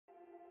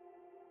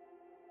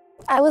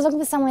I was looking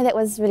for somewhere that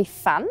was really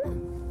fun,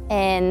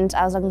 and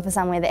I was looking for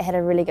somewhere that had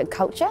a really good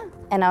culture,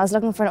 and I was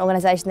looking for an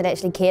organisation that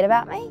actually cared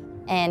about me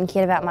and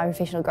cared about my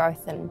professional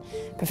growth and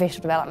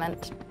professional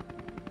development.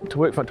 To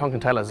work for Tonkin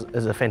Taylor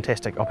is a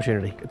fantastic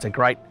opportunity. It's a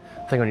great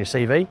thing on your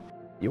CV.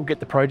 You'll get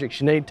the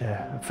projects you need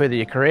to further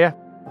your career.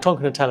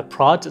 Tonkin Taylor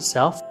prides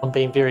itself on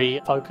being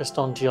very focused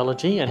on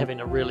geology and having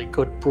a really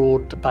good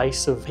broad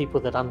base of people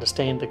that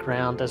understand the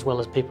ground, as well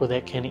as people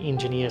that can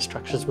engineer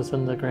structures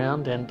within the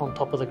ground and on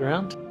top of the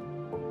ground.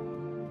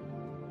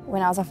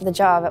 When I was offered the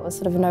job, it was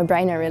sort of a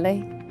no-brainer,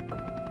 really.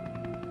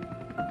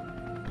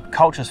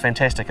 Culture's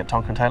fantastic at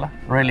Tonkin Taylor.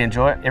 Really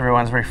enjoy it.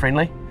 Everyone's very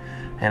friendly,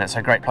 and it's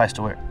a great place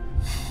to work.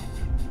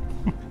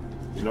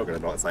 You're not going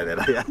to not say that,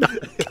 are you?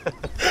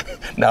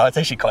 No, it's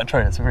actually quite true.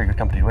 It's a very good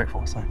company to work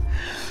for, so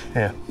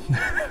yeah.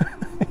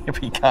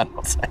 But you can't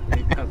not say it.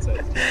 You can't say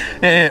it.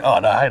 Yeah. Oh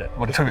no, I hate it.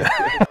 What are you talking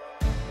about?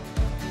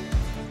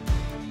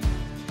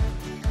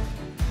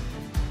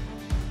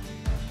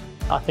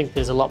 I think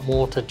there's a lot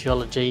more to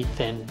geology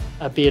than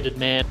a bearded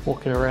man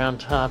walking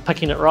around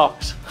picking at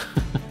rocks.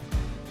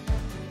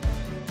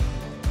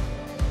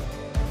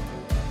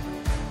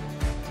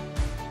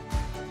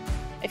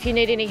 If you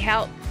need any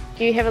help,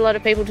 you have a lot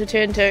of people to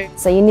turn to.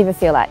 So you never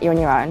feel like you're on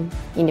your own.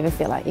 You never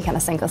feel like you kind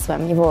of sink or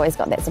swim. You've always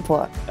got that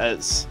support.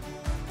 It's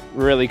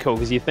really cool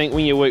because you think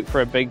when you work for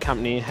a big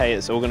company, hey,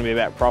 it's all going to be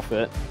about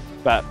profit,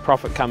 but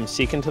profit comes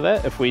second to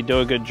that. If we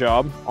do a good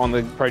job on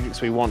the projects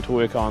we want to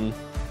work on,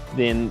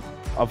 then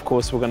of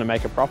course we're going to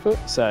make a profit.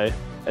 So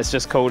it's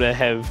just cool to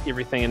have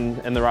everything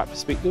in the right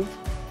perspective.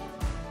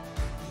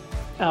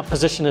 Our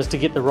position is to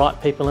get the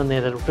right people in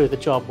there that'll do the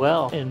job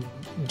well, and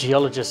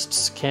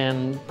geologists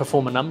can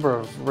perform a number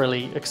of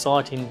really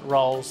exciting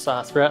roles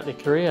throughout their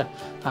career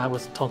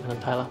with Tonkin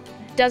Taylor.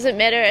 Doesn't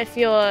matter if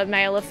you're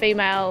male or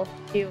female,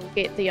 you'll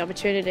get the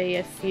opportunity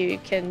if you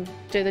can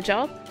do the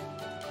job.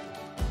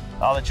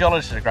 Oh, the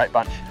geologists are a great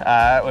bunch.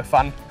 We're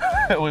fun,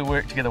 we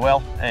work together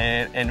well,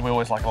 and we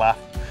always like a laugh.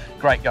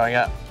 Great going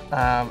out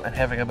and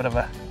having a bit of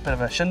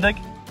a shindig.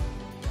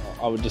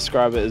 I would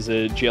describe it as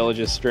a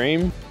geologist's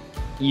dream.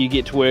 You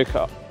get to work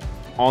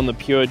on the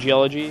pure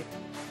geology.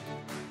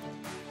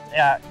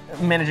 Our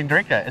managing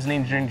director is an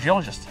engineering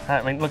geologist.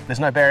 I mean, look,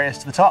 there's no barriers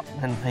to the top,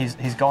 and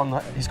he's gone the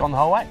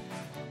whole way.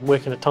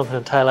 Working at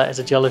Tonkin Taylor as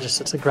a geologist,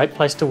 it's a great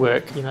place to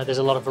work. You know, there's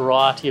a lot of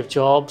variety of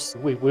jobs.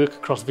 We work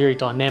across very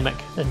dynamic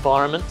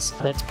environments.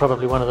 That's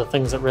probably one of the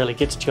things that really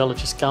gets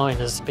geologists going,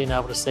 is being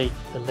able to see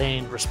the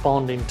land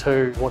responding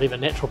to whatever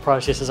natural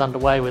process is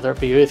underway, whether it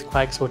be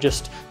earthquakes or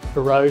just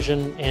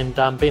erosion, and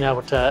being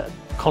able to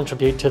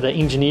contribute to the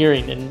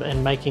engineering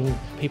and making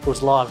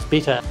people's lives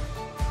better.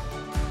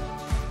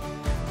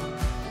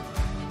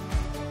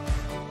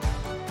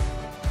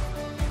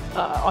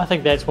 I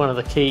think that's one of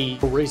the key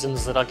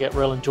reasons that I get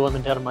real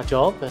enjoyment out of my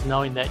job, is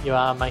knowing that you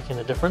are making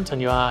a difference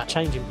and you are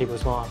changing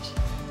people's lives.